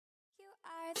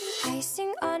are the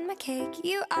icing on my cake.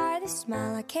 You are the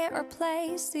smile I can't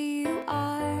replace. You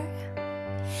are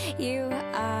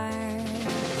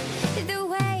the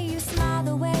way you smile,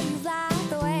 the way you laugh,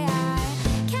 the way I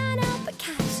can't help but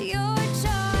catch your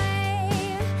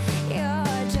joy, your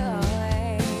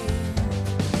joy.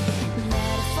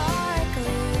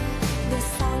 Metaphorically, this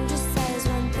song just says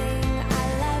one thing: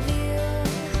 I love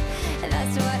you.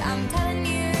 That's what I'm telling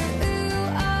you.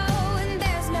 Oh, and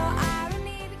there's no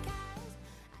irony because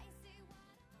I see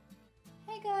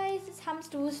what. Hey guys, it's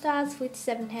Hamster All Stars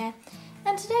 47 here,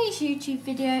 and today's YouTube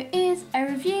video is a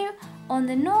review on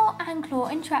the Gnaw and Claw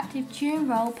Interactive Chew and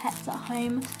Roll Pets at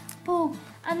Home ball.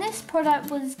 And this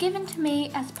product was given to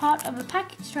me as part of a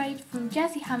package trade from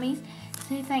Jazzy Hammies,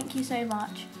 so thank you so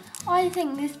much. I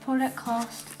think this product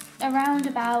cost around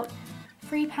about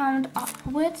 £3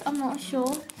 upwards, I'm not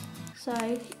sure. So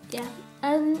yeah,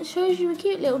 and it shows you a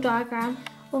cute little diagram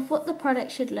of what the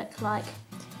product should look like.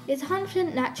 It's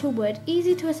 100% natural wood,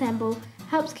 easy to assemble,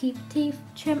 helps keep teeth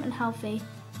trim and healthy.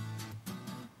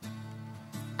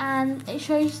 And it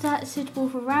shows that it's suitable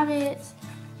for rabbits,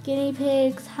 guinea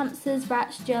pigs, hamsters,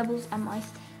 rats, gerbils and mice.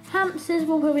 Hamsters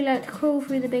will probably like to crawl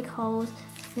through the big holes,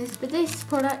 but this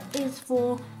product is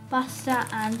for Buster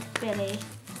and Billy.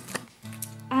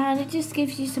 And it just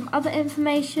gives you some other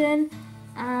information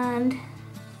and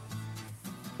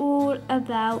all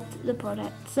about the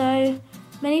product. So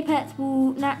many pets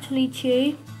will naturally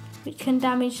chew, which can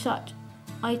damage such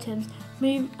items.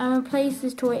 Move and replace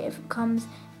this toy if it becomes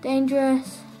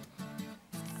dangerous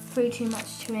through too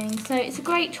much chewing. So it's a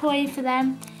great toy for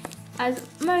them, as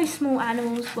most small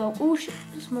animals, well, all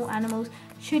small animals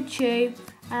should chew,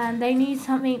 and they need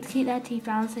something to keep their teeth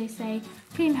round so they stay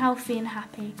clean, healthy and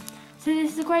happy. So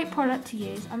this is a great product to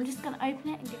use. I'm just going to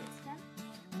open it and give it to them.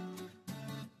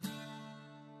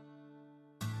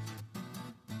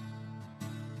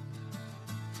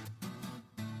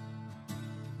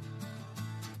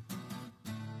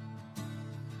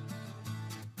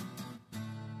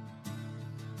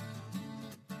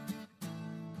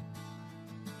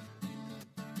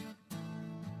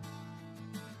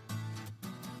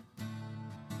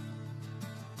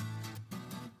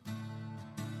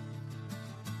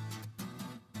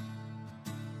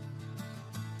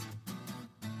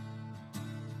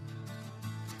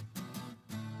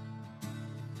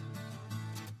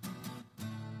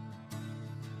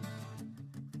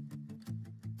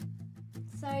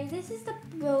 So this is the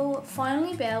ball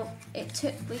finally built. It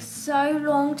took me so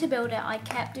long to build it, I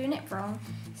kept doing it wrong.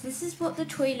 So this is what the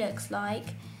toy looks like.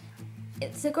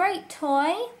 It's a great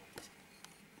toy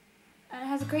and it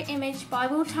has a great image, but I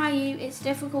will tell you it's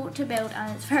difficult to build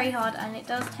and it's very hard and it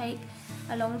does take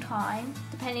a long time,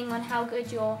 depending on how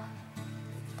good your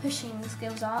pushing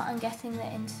skills are and getting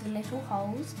it into the little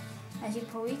holes, as you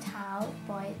can probably tell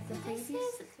by the previous.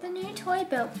 This is the new toy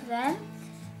built for them.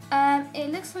 It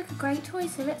looks like a great toy,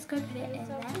 so let's go put it in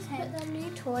their pen. Put their new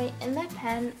toy in their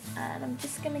pen, and I'm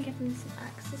just going to give them some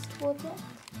access towards it.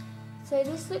 So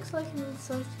this looks like an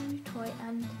exciting toy,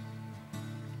 and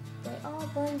they are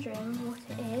wondering what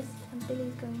it is, and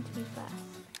Billy's going to be first.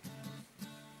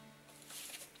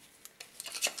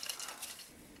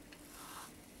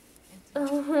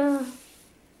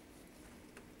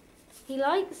 He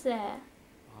likes it.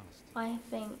 I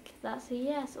think that's a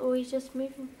yes, or he's just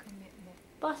moving.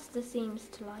 Buster seems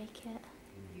to like it.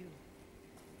 You.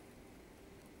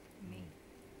 Me.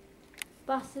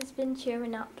 Buster's been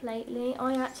cheering up lately.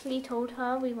 I actually told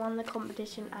her we won the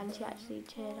competition and she actually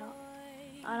cheered up.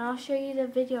 And I'll show you the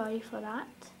video for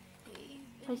that.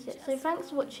 So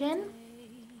thanks for watching.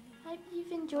 Hope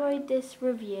you've enjoyed this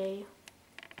review.